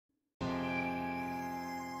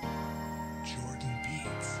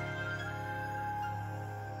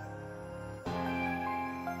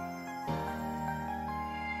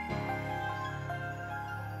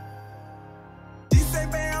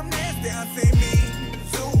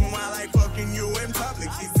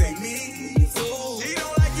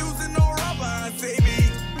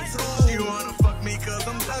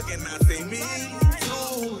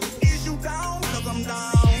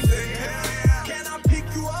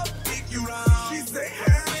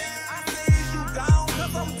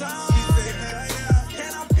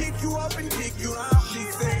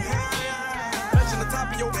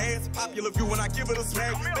Regular view when I give it a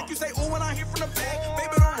smack. Make you say, ooh, when I hit from the back.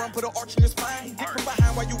 Baby, don't run, put an arch in your spine. Hit from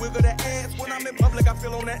behind while you wiggle that ass. When I'm in public, I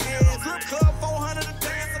feel on that ass. Strip club, 400 a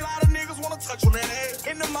dance. A lot of niggas wanna touch on that ass.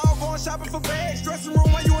 In the mall, going shopping for bags. Dressing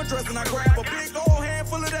room while you undressing, I grab a big old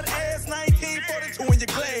handful of that ass. 1942 in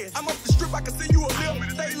your glass. I'm up the strip, I can see you a lip.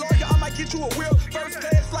 Stay loyal, I might get you a whip. First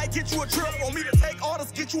class flight, get you a trip. Want me to take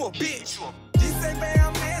orders, get you a bitch. She say, man,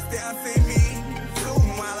 I'm nasty, I say me too.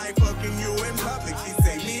 I like fucking you in public, she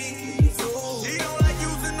say me too. She don't like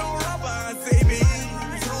using no rubber, I say me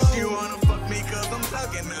too. She wanna fuck me cause I'm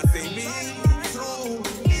thuggin', I say me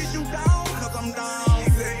too. Is you down cause I'm down?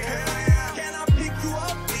 She say, hell yeah. Can I pick you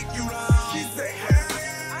up, pick you down? She say, hell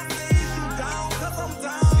yeah. I say, is you down cause I'm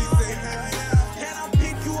down? She say, hell yeah. Can I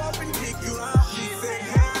pick you up and pick you down? She say,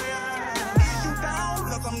 hell yeah. Is you down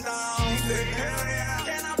cause I'm down? She say, hell yeah.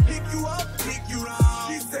 Can I pick you up, pick you down?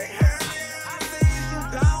 She say, hell yeah. I say, is you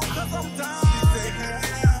down cause I'm down? She say, hell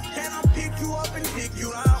yeah. Can I pick you up and pick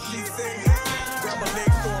you down? She say, hell yeah. Grab my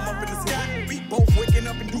legs, throw 'em up in the sky. We both waking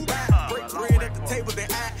up in Dubai. Break bread at the table, then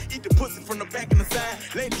I eat the pussy from the back and the side.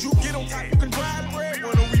 Let you get on top, you can drive bread.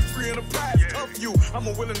 When we free in the prize, tough you, I'm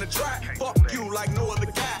willing to try. Fuck you like no other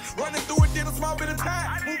guy. Running through it, did a small bit of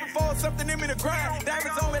time. Moving forward, something in me to grind.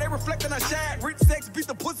 Diamonds on me, they reflect and I shine. Rich sex, beat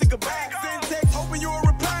the pussy goodbye. Send